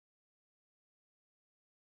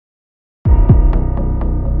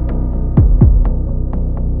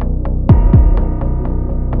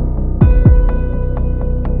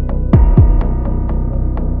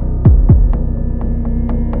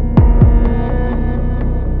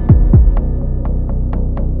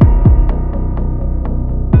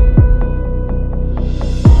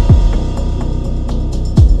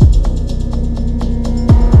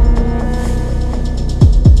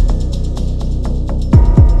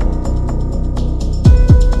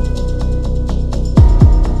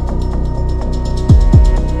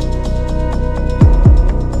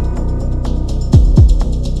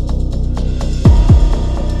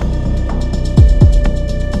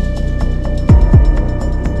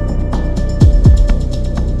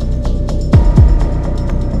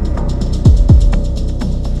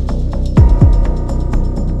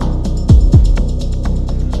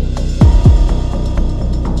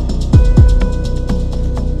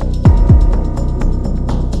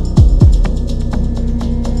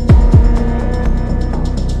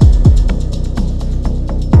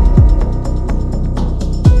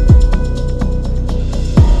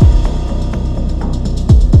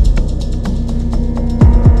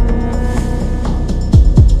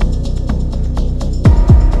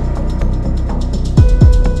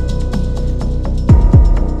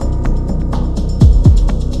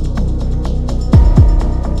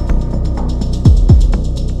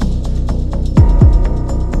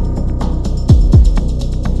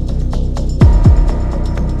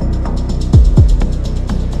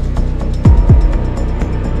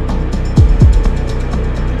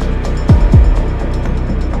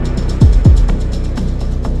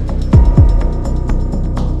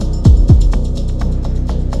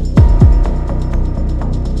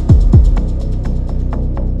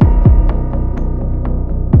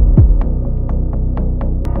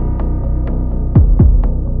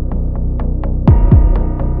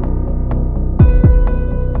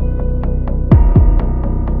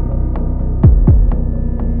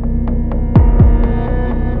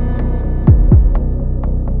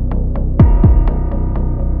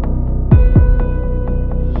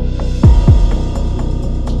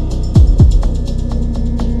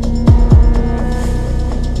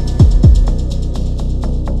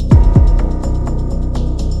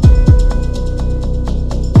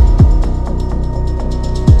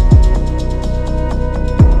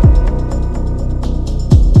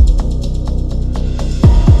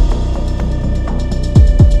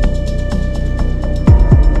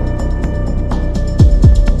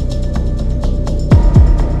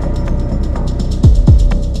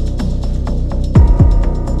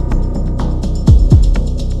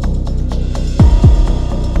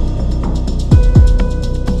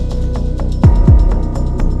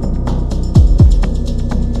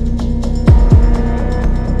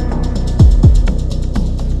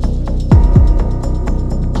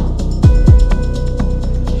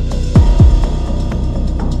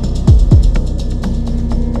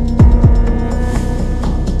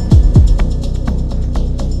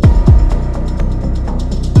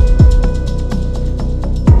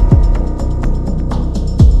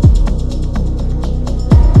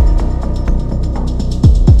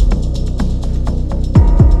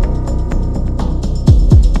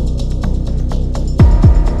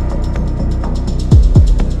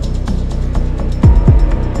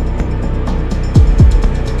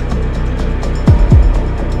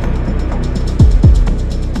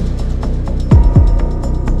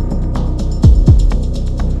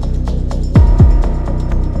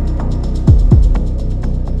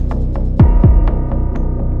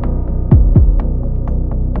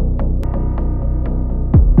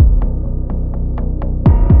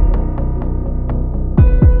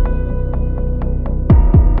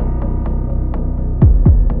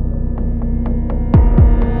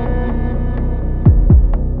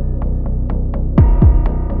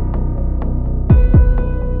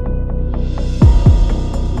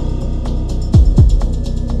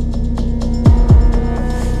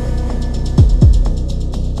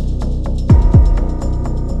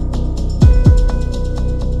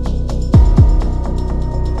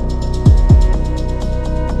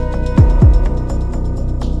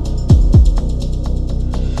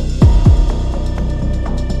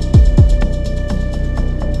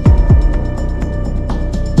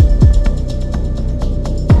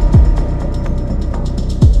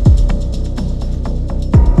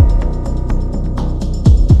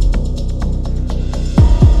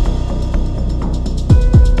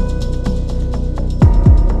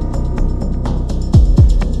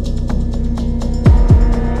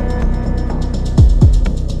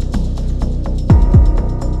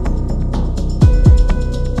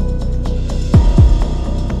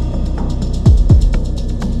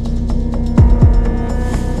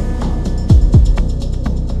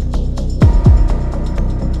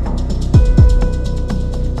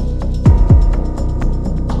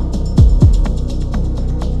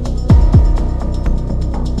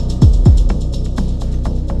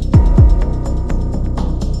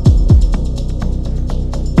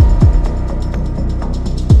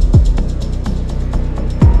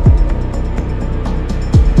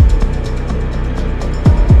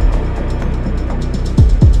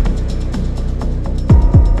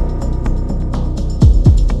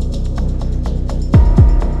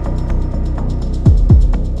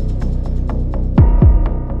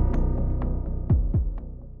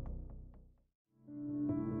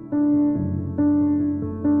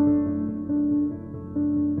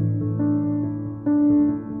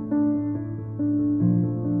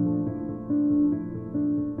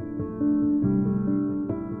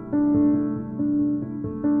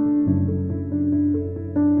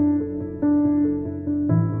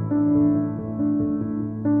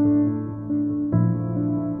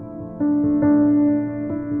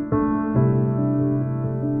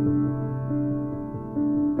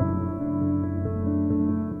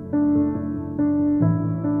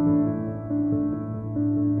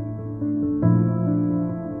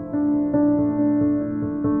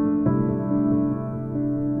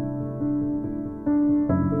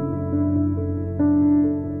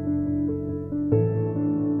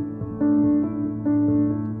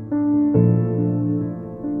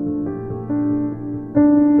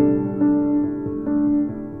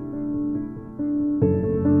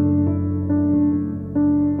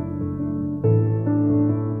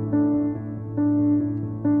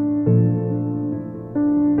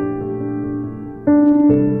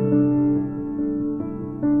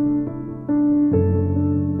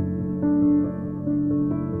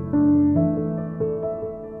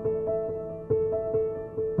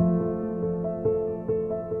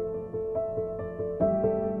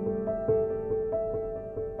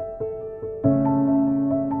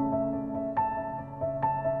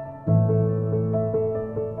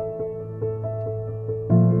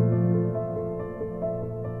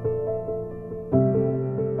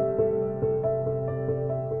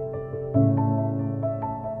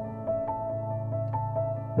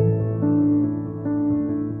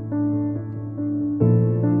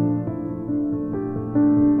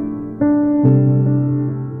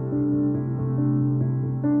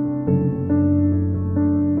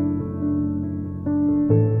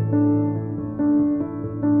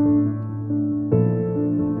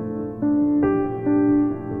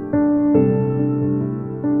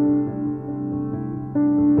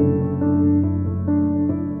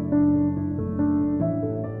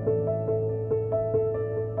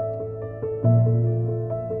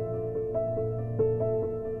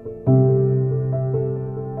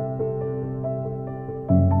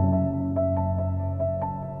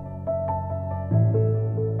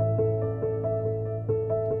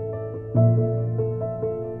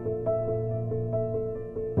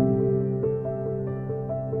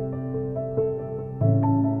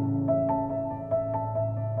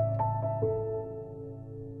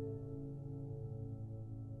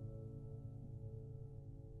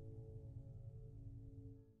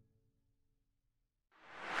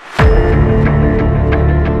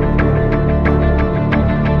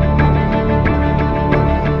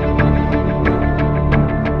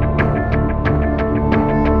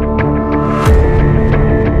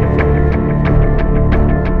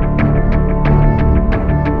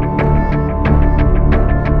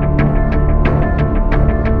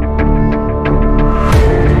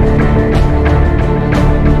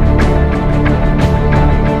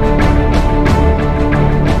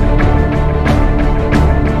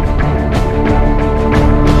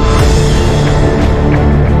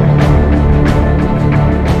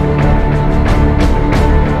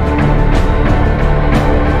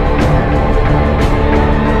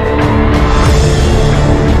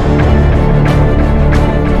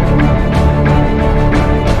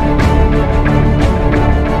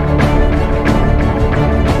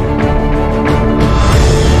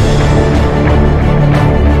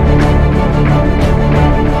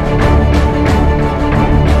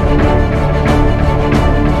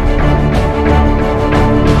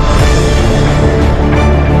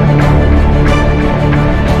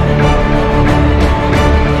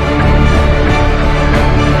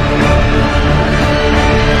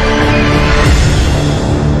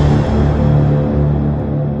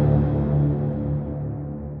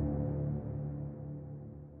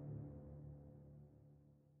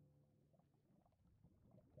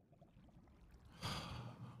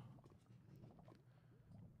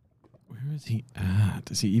is he at?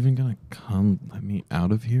 Is he even gonna come let me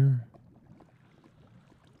out of here?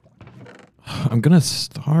 I'm gonna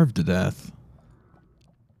starve to death.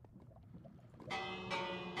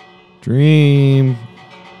 Dream.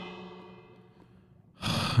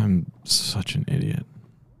 I'm such an idiot.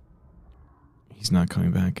 He's not coming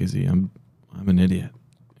back, is he? I'm an idiot.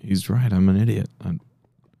 He's right. I'm an idiot.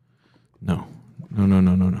 No. No,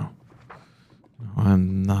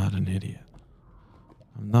 I'm not an idiot.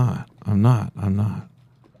 I'm not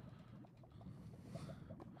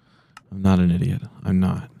an idiot. I'm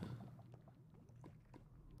not.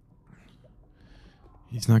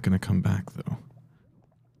 He's not going to come back, though.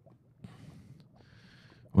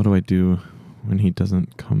 What do I do when he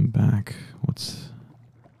doesn't come back? What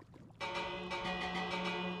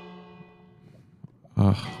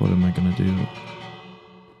am I going to do?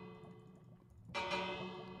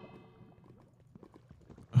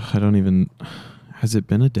 I don't even... Has it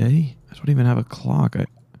been a day? I don't even have a clock. I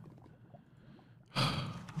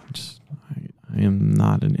am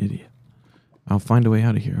not an idiot. I'll find a way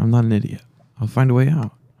out of here. I'm not an idiot. I'll find a way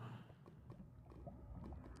out.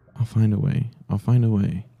 I'll find a way. I'll find a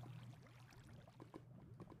way.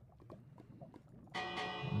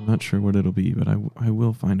 I'm not sure what it'll be, but I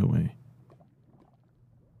will find a way.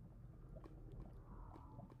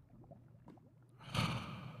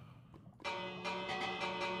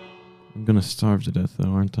 I'm gonna starve to death,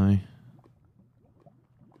 though, aren't I?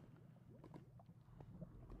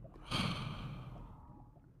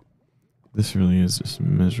 This really is just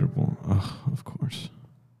miserable. Ugh, of course.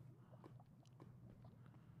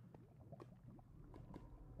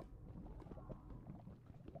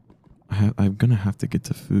 I'm gonna have to get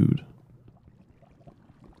to food.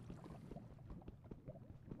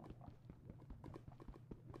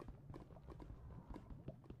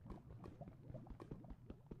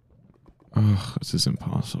 Ugh, this is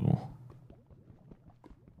impossible.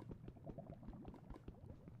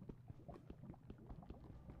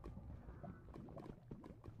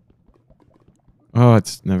 Oh,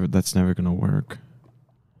 that's never gonna work.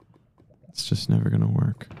 It's just never gonna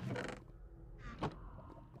work.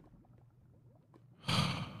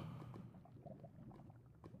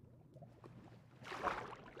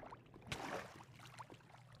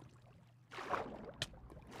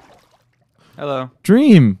 Hello.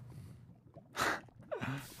 Dream!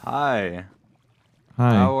 Hi.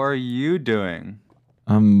 Hi. How are you doing?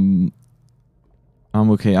 I'm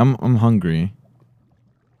okay. I'm hungry.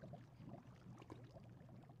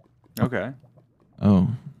 Okay. Oh.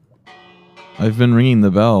 I've been ringing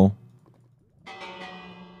the bell.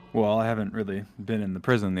 Well, I haven't really been in the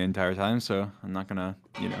prison the entire time, so I'm not gonna,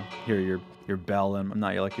 hear your bell, and I'm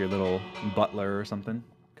not like your little butler or something.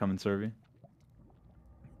 Come and serve you.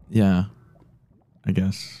 Yeah. I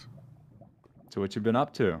guess. So what you been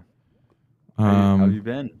up to? How have you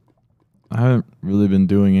been? I haven't really been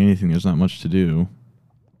doing anything. There's not much to do.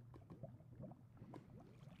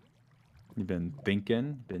 You been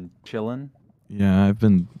thinking? Been chilling? Yeah, I've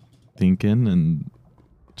been thinking and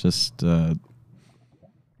just I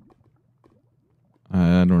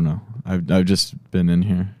don't know. I've just been in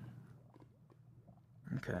here.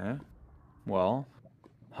 Okay. Well,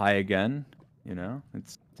 hi again.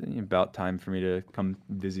 It's about time for me to come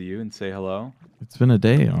visit you and say hello. It's been a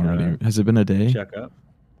day already. Has it been a day? Check up.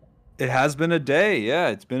 It has been a day. Yeah,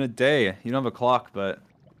 it's been a day. You don't have a clock, but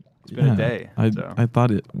it's been a day. I thought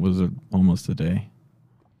it was almost a day.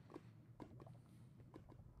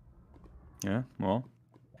 Yeah, well,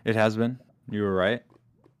 it has been. You were right.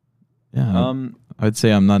 Yeah. I'd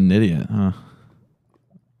say I'm not an idiot, huh?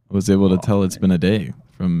 I was able to tell it's been a day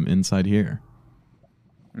from inside here.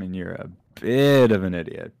 I mean, you're a bit of an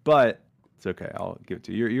idiot, but it's okay. I'll give it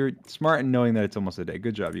to you. You're smart in knowing that it's almost a day.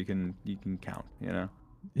 Good job. You can count, Yeah.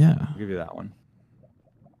 I'll give you that one.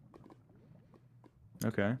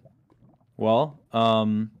 Okay. Well, I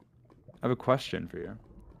have a question for you.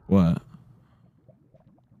 What?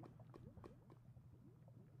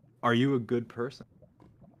 Are you a good person?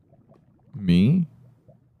 Me?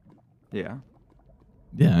 Yeah.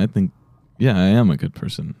 Yeah, I am a good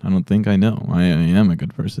person. I don't think I know. I am a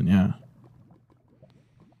good person, yeah.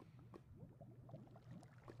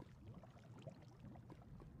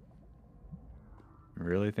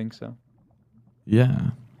 Really think so?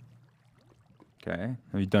 Yeah. Okay.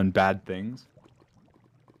 Have you done bad things?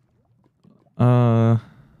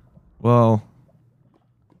 Well,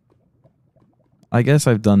 I guess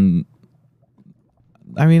I've done...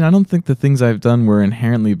 I mean, I don't think the things I've done were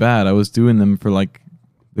inherently bad. I was doing them for, like,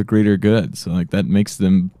 the greater good. So, like, that makes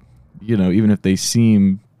them, even if they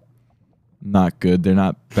seem not good, they're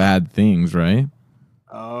not bad things, right?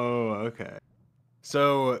 Oh, okay.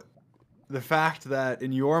 So the fact that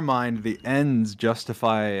in your mind the ends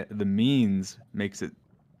justify the means makes it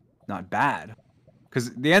not bad.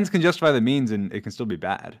 Because the ends can justify the means and it can still be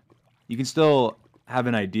bad. You can still have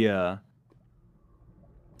an idea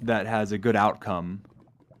that has a good outcome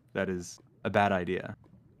that is a bad idea.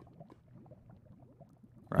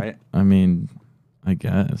 Right? I mean, I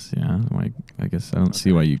guess, yeah. Like, I guess I don't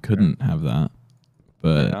see why you couldn't have that.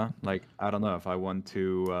 But yeah, like I don't know if I want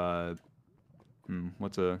to.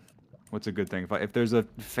 What's a good thing? If there's a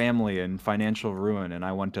family in financial ruin and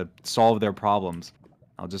I want to solve their problems,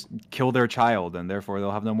 I'll just kill their child, and therefore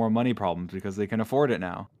they'll have no more money problems because they can afford it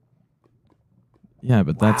now. yeah,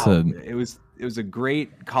 but that's Wow, it was a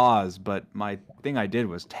great cause, but my thing I did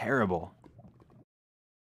was terrible.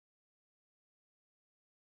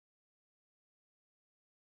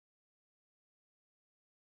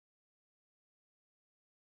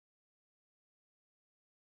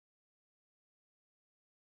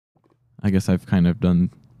 I guess I've kind of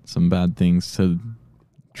done some bad things to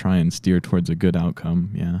try and steer towards a good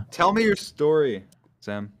outcome. Yeah. Tell me your story,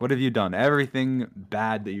 Sam. What have you done? Everything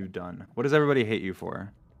bad that you've done. What does everybody hate you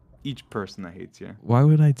for? Each person that hates you. Why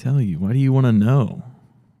would I tell you? Why do you want to know?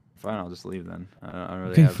 Fine, I'll just leave then. I don't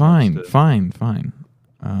really Okay, have fine, much to... fine.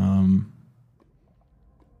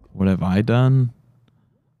 What have I done?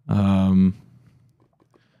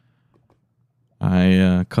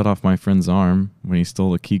 I cut off my friend's arm when he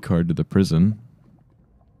stole a key card to the prison.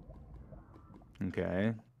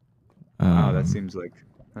 Okay. Wow, that seems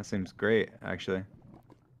great, actually.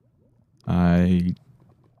 I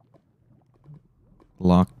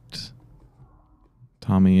locked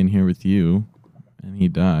Tommy in here with you, and he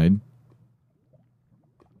died.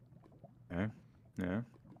 Okay. Yeah,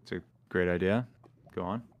 it's a great idea. Go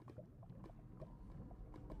on.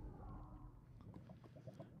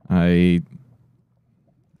 I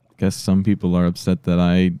guess some people are upset that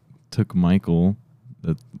I took Michael,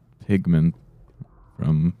 the pigman,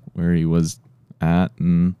 from where he was at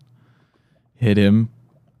and hit him.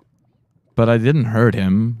 But I didn't hurt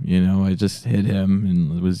him, you know, I just hit him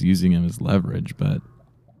and was using him as leverage, but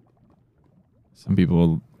some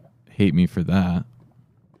people hate me for that.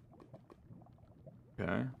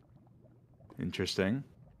 Okay. Interesting.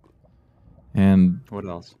 And what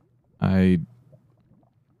else? I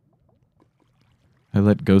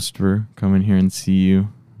let Ghoster come in here and see you,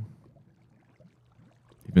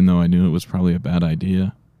 even though I knew it was probably a bad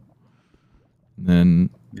idea. And then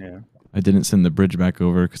Yeah. I didn't send the bridge back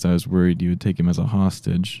over because I was worried you would take him as a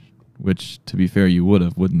hostage, which, to be fair, you would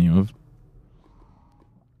have, wouldn't you have?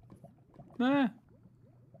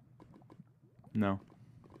 No.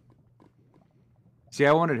 See,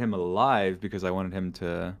 I wanted him alive because I wanted him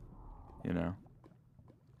to, you know,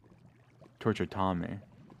 torture Tommy.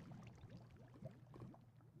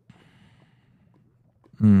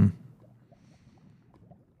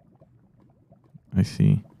 I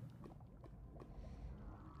see.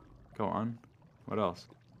 Go on. What else?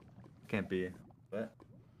 Can't be. What?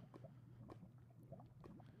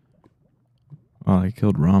 Well, I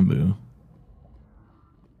killed Rambu.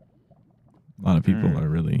 A lot of people are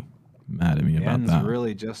really mad at me The about ends that.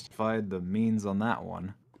 really justified the means on that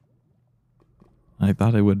one. I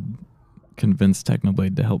thought I would convince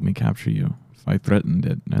Technoblade to help me capture you if I threatened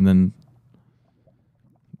it. And then,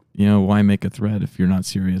 you know, why make a threat if you're not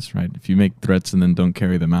serious, right? If you make threats and then don't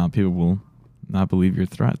carry them out, people will not believe your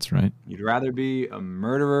threats, right? You'd rather be a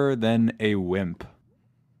murderer than a wimp.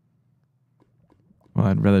 Well,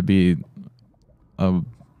 I'd rather be a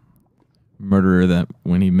murderer that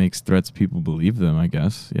when he makes threats, people believe them, I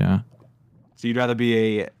guess. Yeah. So you'd rather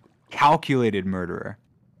be a calculated murderer.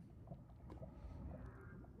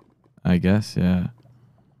 I guess, yeah.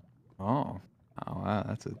 Oh. Oh, wow,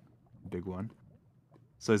 that's a big one.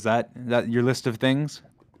 So is that your list of things?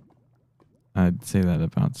 I'd say that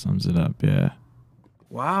about sums it up, yeah.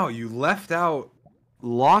 Wow, you left out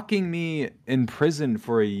locking me in prison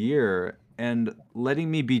for a year and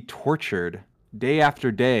letting me be tortured day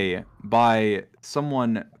after day by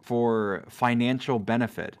someone for financial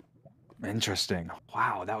benefit. Interesting.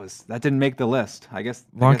 Wow, that didn't make the list. I guess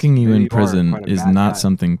Locking you maybe in are prison quite a is bad not guy.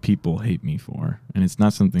 something people hate me for, and it's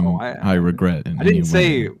not something I regret in I any didn't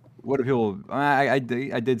say way. what do people. I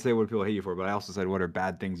did say what do people hate you for, but I also said what are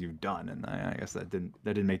bad things you've done, and I guess that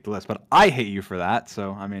didn't make the list. But I hate you for that.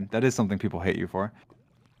 So I mean, that is something people hate you for.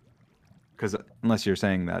 Because unless you're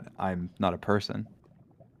saying that I'm not a person.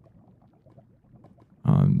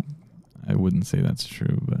 I wouldn't say that's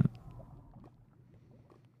true, but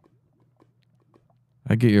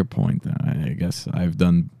I get your point. Though. I guess I've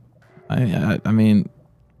done. I mean,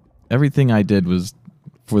 everything I did was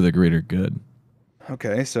for the greater good.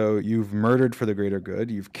 Okay, so you've murdered for the greater good,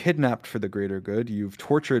 you've kidnapped for the greater good, you've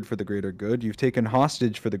tortured for the greater good, you've taken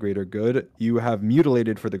hostage for the greater good, you have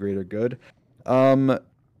mutilated for the greater good, and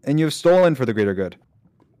you've stolen for the greater good.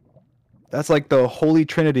 That's like the holy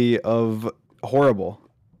trinity of horrible.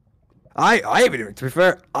 I haven't even, to be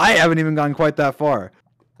fair, I haven't even gone quite that far.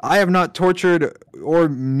 I have not tortured or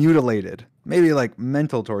mutilated. Maybe like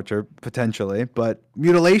mental torture, potentially, but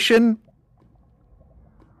mutilation?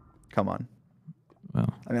 Come on.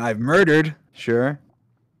 Well, I mean, I've murdered, sure.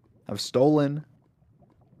 I've stolen.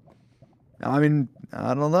 I mean,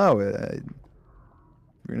 I don't know. If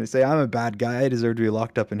you're gonna say I'm a bad guy, I deserve to be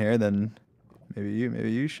locked up in here, then maybe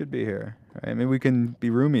you should be here, right? Maybe we can be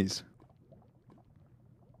roomies.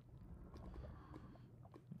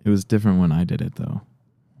 it was different when I did it, though.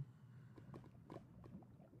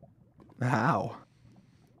 How?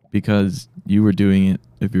 Because you were doing it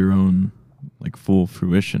of your own, like, full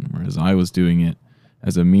fruition, whereas I was doing it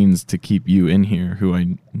as a means to keep you in here who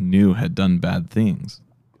I knew had done bad things.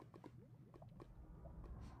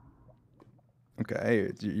 Okay,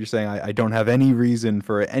 you're saying I don't have any reason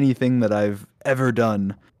for anything that I've ever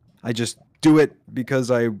done. I just do it because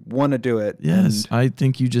I want to do it. Yes, And, I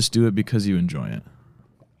think you just do it because you enjoy it.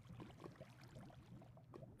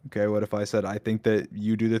 okay, what if I said I think that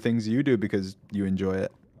you do the things you do because you enjoy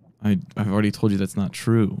it? I've already told you that's not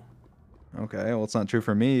true. Okay, well, it's not true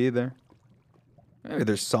for me either. Maybe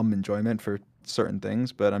there's some enjoyment for certain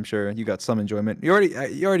things, but I'm sure you got some enjoyment. You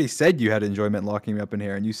already said you had enjoyment locking me up in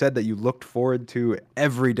here, and you said that you looked forward to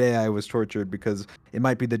every day I was tortured because it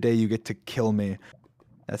might be the day you get to kill me.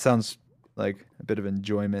 That sounds like a bit of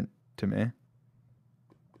enjoyment to me.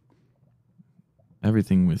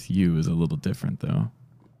 Everything with you is a little different, though.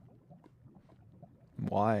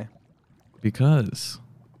 Why? Because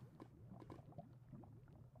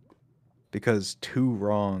Because two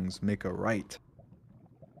wrongs make a right.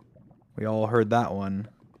 We all heard that one.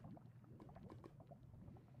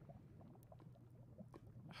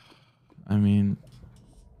 I mean,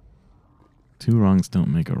 two wrongs don't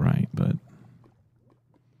make a right, but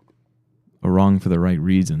a wrong for the right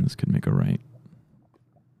reasons could make a right.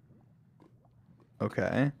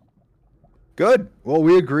 Okay. Good. Well,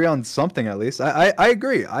 we agree on something at least. I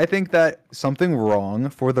agree. I think that something wrong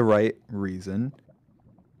for the right reason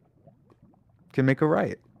can make a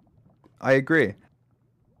right. I agree.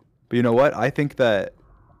 But you know what? I think that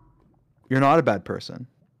you're not a bad person.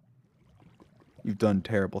 You've done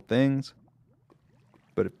terrible things.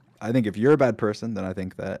 But I think if you're a bad person, then I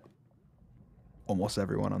think that almost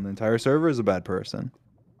everyone on the entire server is a bad person.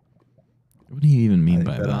 What do you even I mean think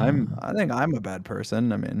by that that? I think I'm a bad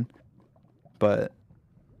person. I mean, but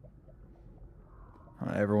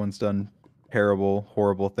everyone's done terrible,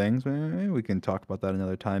 horrible things. Maybe we can talk about that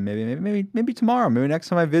another time. Maybe tomorrow. Maybe next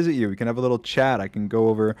time I visit you, we can have a little chat. I can go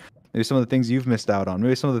over maybe some of the things you've missed out on.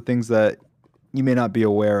 Maybe some of the things that you may not be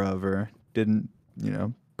aware of or didn't,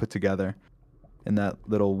 put together in that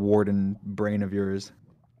little warden brain of yours.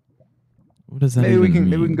 What does that Maybe even we can mean?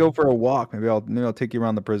 maybe we can go for a walk. Maybe I'll take you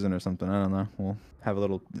around the prison or something. I don't know. We'll have a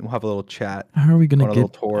little chat. How are we Go gonna on a little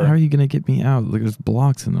get? tour. How are you gonna get me out? Look, there's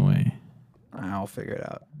blocks in the way. I'll figure it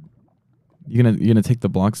out. You gonna take the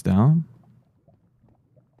blocks down?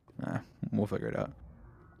 We'll figure it out.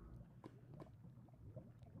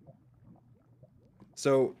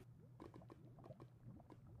 So,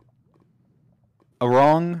 a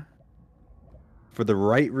wrong for the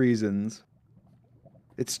right reasons.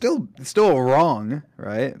 It's still a wrong,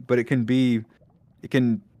 right? But it can be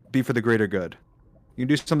for the greater good. You can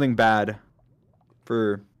do something bad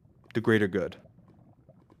for the greater good.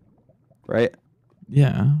 Right?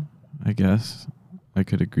 Yeah, I guess I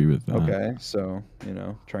could agree with that. Okay, so,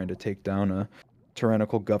 trying to take down a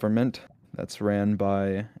tyrannical government that's ran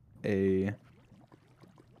by a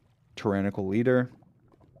tyrannical leader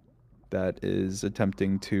that is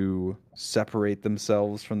attempting to separate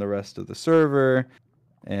themselves from the rest of the server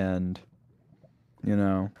and,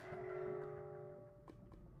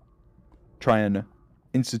 try and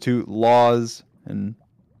institute laws and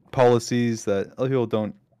policies that other people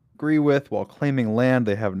don't agree with while claiming land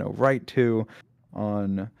they have no right to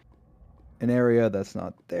on an area that's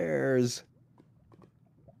not theirs.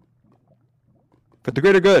 For the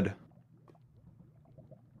greater good.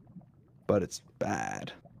 But it's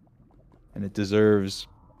bad. And it deserves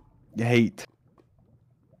hate.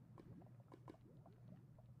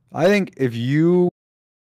 I think if you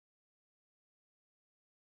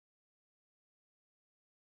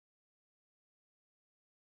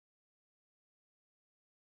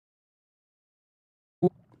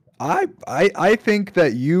I think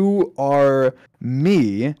that you are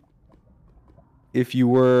me if you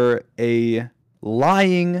were a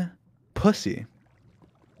lying pussy.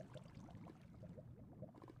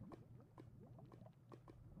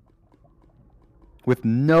 With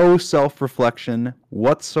no self-reflection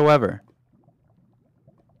whatsoever.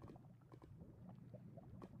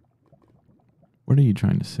 What are you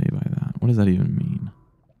trying to say by that? What does that even mean?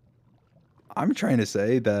 I'm trying to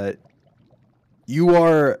say that you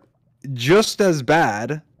are just as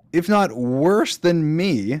bad, if not worse than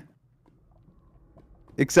me,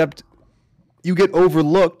 except you get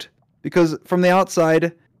overlooked because from the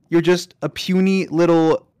outside, you're just a puny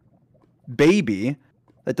little baby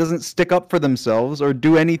that doesn't stick up for themselves or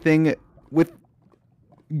do anything with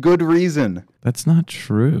good reason. That's not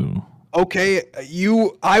true. Okay,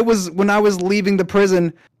 when I was leaving the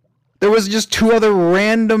prison, there was just 2 other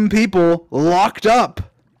random people locked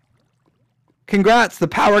up. Congrats, the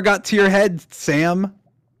power got to your head, Sam.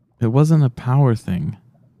 It wasn't a power thing.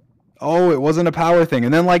 Oh, it wasn't a power thing.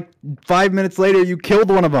 And then like 5 minutes later, you killed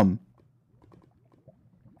one of them.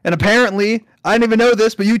 And apparently, I didn't even know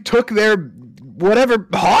this, but you took their whatever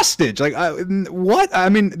hostage. Like, what? I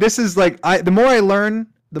mean, this is like, the more I learn,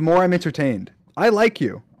 the more I'm entertained. I like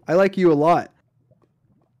you. I like you a lot.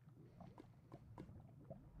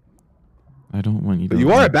 I don't want you to. But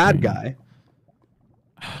you are a like bad me. guy.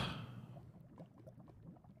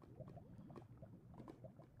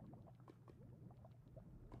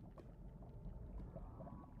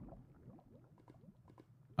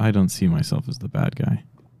 I don't see myself as the bad guy.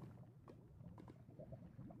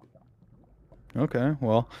 Okay,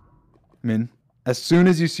 well, I mean, as soon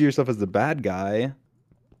as you see yourself as the bad guy,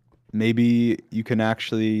 maybe you can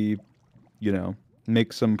actually, you know,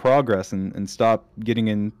 make some progress and stop getting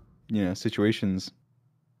in, you know, situations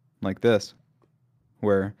like this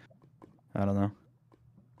where, I don't know.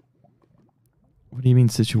 What do you mean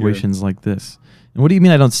situations like this? And what do you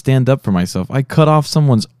mean I don't stand up for myself? I cut off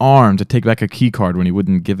someone's arm to take back a key card when he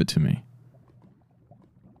wouldn't give it to me.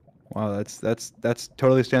 Wow, that's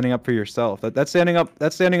totally standing up for yourself. That's standing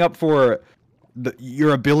up for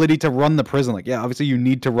your ability to run the prison. Like, yeah, obviously you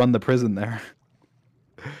need to run the prison there.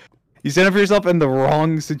 You stand up for yourself in the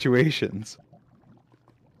wrong situations.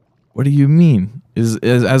 What do you mean? Is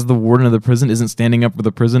as the warden of the prison, isn't standing up for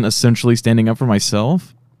the prison essentially standing up for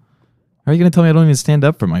myself? How are you going to tell me I don't even stand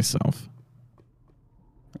up for myself?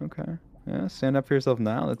 Okay. Yeah, stand up for yourself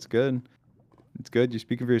now. That's good. It's good. You're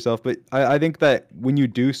speaking for yourself. But I think that when you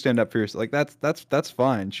do stand up for yourself, like that's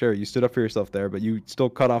fine. Sure, you stood up for yourself there, but you still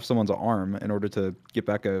cut off someone's arm in order to get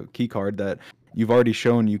back a key card that you've already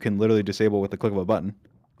shown you can literally disable with the click of a button.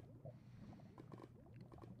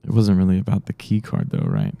 It wasn't really about the key card though,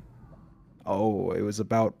 right? Oh, it was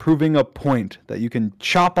about proving a point that you can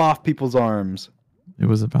chop off people's arms. It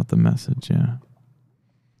was about the message, yeah.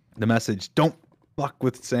 The message, don't fuck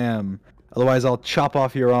with Sam. Otherwise, I'll chop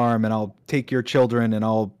off your arm and I'll take your children and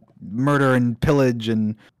I'll murder and pillage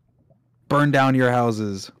and burn down your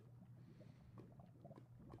houses.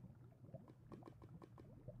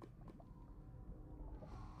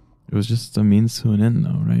 It was just a means to an end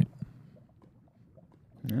though, right?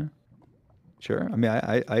 Yeah. Sure. I mean,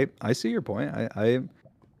 I see your point. I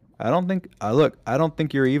don't think look, I don't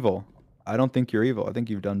think you're evil. I don't think you're evil. I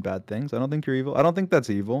think you've done bad things. I don't think you're evil. I don't think that's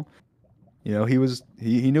evil. You know, he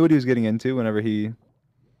knew what he was getting into whenever he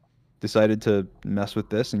decided to mess with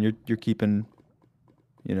this, and you're keeping,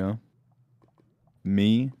 you know,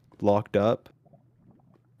 me locked up.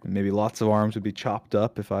 And maybe lots of arms would be chopped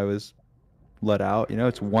up if I was let out. You know,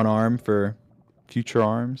 it's one arm for future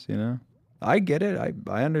arms, you know. I get it.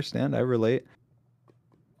 I understand. I relate.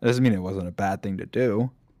 It doesn't mean it wasn't a bad thing to do.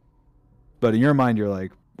 But in your mind, you're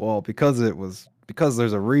like, well, because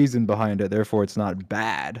there's a reason behind it, therefore it's not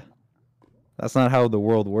bad. That's not how the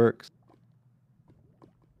world works.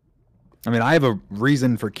 I mean, I have a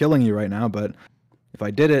reason for killing you right now, but if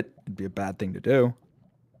I did it, it'd be a bad thing to do.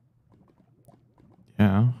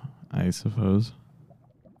 Yeah, I suppose.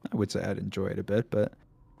 I would say I'd enjoy it a bit, but...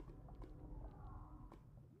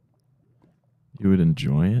 You would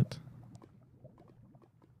enjoy it?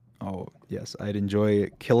 Oh, yes, I'd enjoy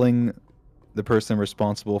killing the person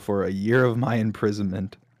responsible for a year of my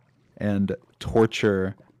imprisonment and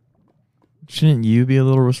torture. Shouldn't you be a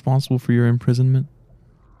little responsible for your imprisonment?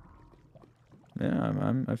 Yeah,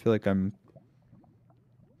 I feel like I'm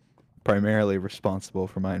primarily responsible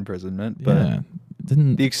for my imprisonment, but Yeah.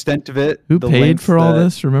 Didn't the extent of it, who the paid lengths for all that-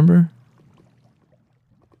 this, remember?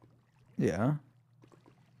 Yeah.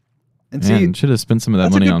 And Man, see, should have spent some of that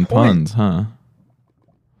that's a money good on point. puns, huh?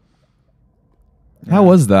 yeah. How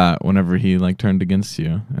was that whenever he like turned against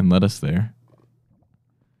you and led us there?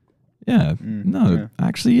 Yeah. Mm, No, yeah.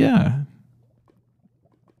 actually, yeah.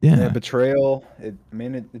 Yeah. betrayal. It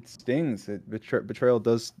stings. Betrayal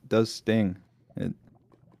does sting. It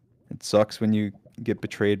sucks when you get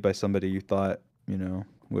betrayed by somebody you thought, you know,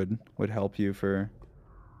 would help you for,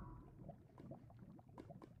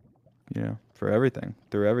 you know, for everything,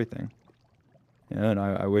 through everything. Yeah, and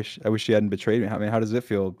I wish you hadn't betrayed me. I mean, how does it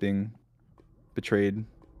feel being betrayed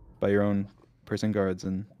by your own prison guards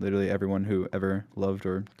and literally everyone who ever loved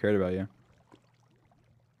or cared about you?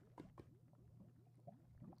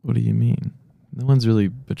 What do you mean? No one's really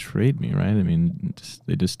betrayed me, right? I mean,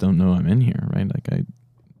 they just don't know I'm in here, right? Like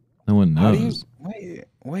no one knows. How do you,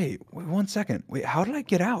 wait, 1 second. Wait, how did I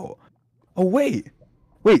get out? Oh, wait.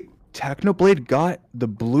 Technoblade got the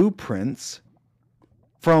blueprints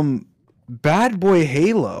from Bad Boy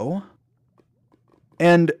Halo,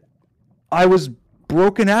 and I was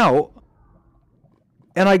broken out,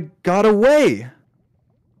 and I got away.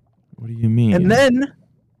 What do you mean? And then,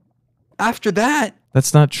 after that...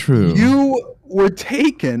 That's not true. You were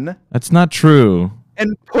taken... That's not true.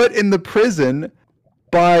 ...and put in the prison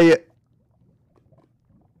by...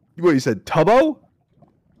 What, you said Tubbo?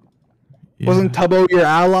 Yeah. Wasn't Tubbo your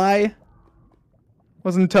ally?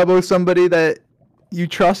 Wasn't Tubbo somebody that you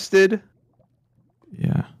trusted?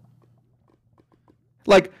 Yeah.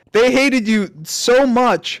 Like, they hated you so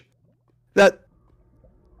much that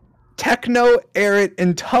Techno, Eret,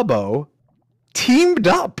 and Tubbo teamed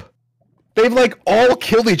up. They've like all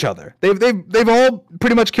killed each other. They've all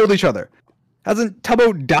pretty much killed each other. Hasn't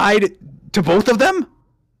Tubbo died to both of them?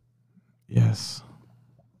 Yes.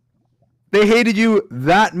 They hated you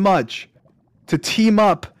that much to team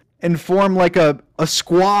up and form like a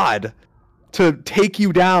squad to take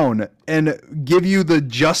you down and give you the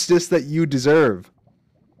justice that you deserve.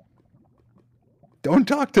 Don't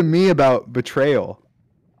talk to me about betrayal.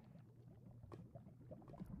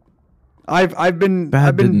 Bad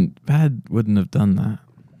wouldn't have done that.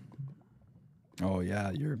 Oh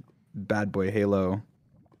yeah, you're Bad Boy Halo.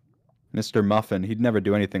 Mr. Muffin, he'd never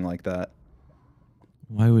do anything like that.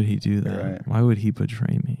 Why would he do that? Right. Why would he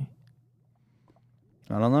betray me?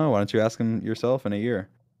 I don't know. Why don't you ask him yourself in a year?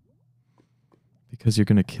 Because you're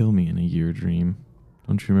gonna kill me in a year, Dream.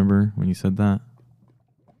 Don't you remember when you said that?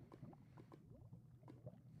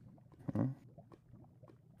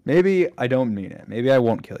 Maybe I don't mean it. Maybe I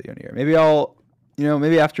won't kill you in a year. Maybe I'll,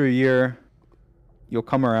 maybe after a year, you'll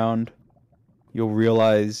come around. You'll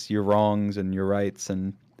realize your wrongs and your rights,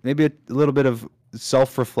 and maybe a little bit of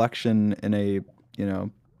self-reflection in a,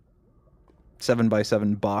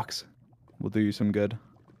 7x7 box will do you some good.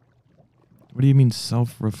 What do you mean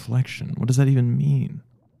self-reflection? What does that even mean?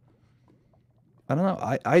 I don't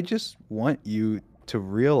know. I just want you to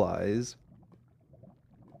realize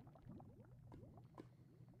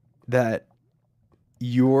that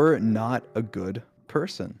you're not a good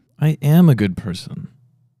person. I am a good person.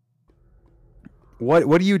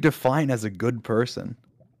 What do you define as a good person?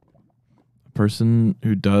 A person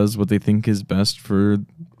who does what they think is best for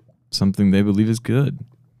something they believe is good.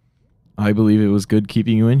 I believe it was good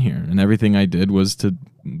keeping you in here, and everything I did was to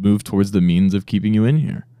move towards the means of keeping you in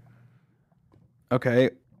here.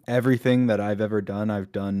 Okay, everything that I've ever done,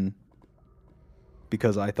 I've done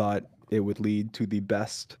because I thought it would lead to the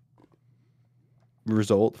best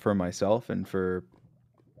result for myself and for,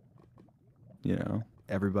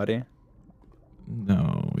 everybody.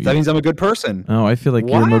 No. That means I'm a good person. No, I feel like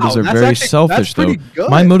your motives are very selfish, though. Good.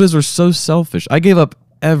 My motives were so selfish. I gave up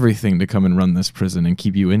everything to come and run this prison and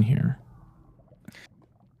keep you in here.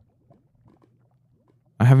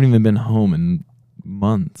 I haven't even been home in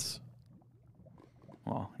months.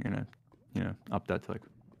 Well, you're gonna, up that to like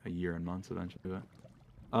a year and months eventually. But,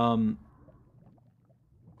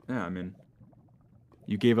 yeah, I mean,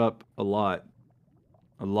 you gave up a lot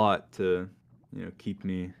to, keep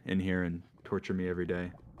me in here and torture me every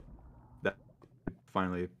day. That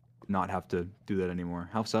finally not have to do that anymore.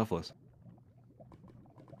 How selfless.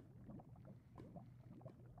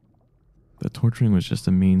 The torturing was just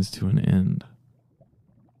a means to an end.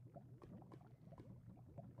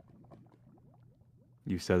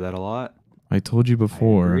 You said that a lot. I told you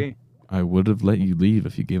before, I would have let you leave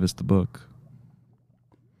if you gave us the book.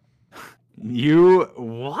 You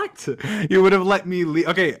what? You would have let me leave?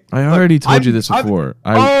 Okay. I already told you this before.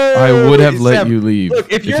 I would have let you leave.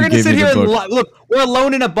 Look, if you're gonna sit here and look, we're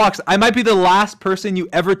alone in a box. I might be the last person you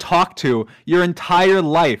ever talk to your entire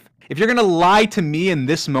life. If you're gonna lie to me in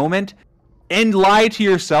this moment and lie to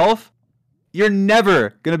yourself, you're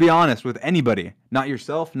never gonna be honest with anybody. Not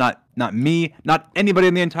yourself, not me, not anybody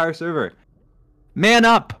in the entire server. Man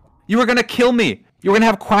up. You were gonna kill me. You were going to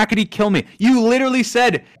have Quackity kill me. You literally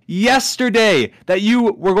said yesterday that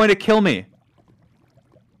you were going to kill me.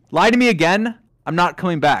 Lie to me again, I'm not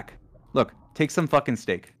coming back. Look, take some fucking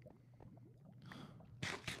steak.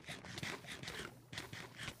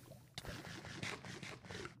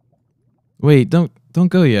 Wait, don't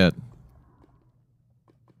go yet.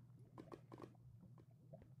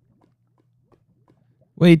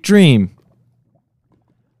 Wait, Dream.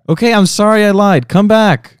 Okay, I'm sorry I lied. Come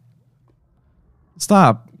back.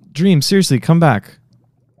 Stop. Dream, seriously, come back.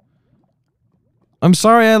 I'm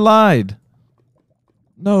sorry I lied.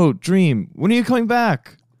 No, Dream. When are you coming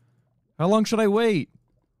back? How long should I wait?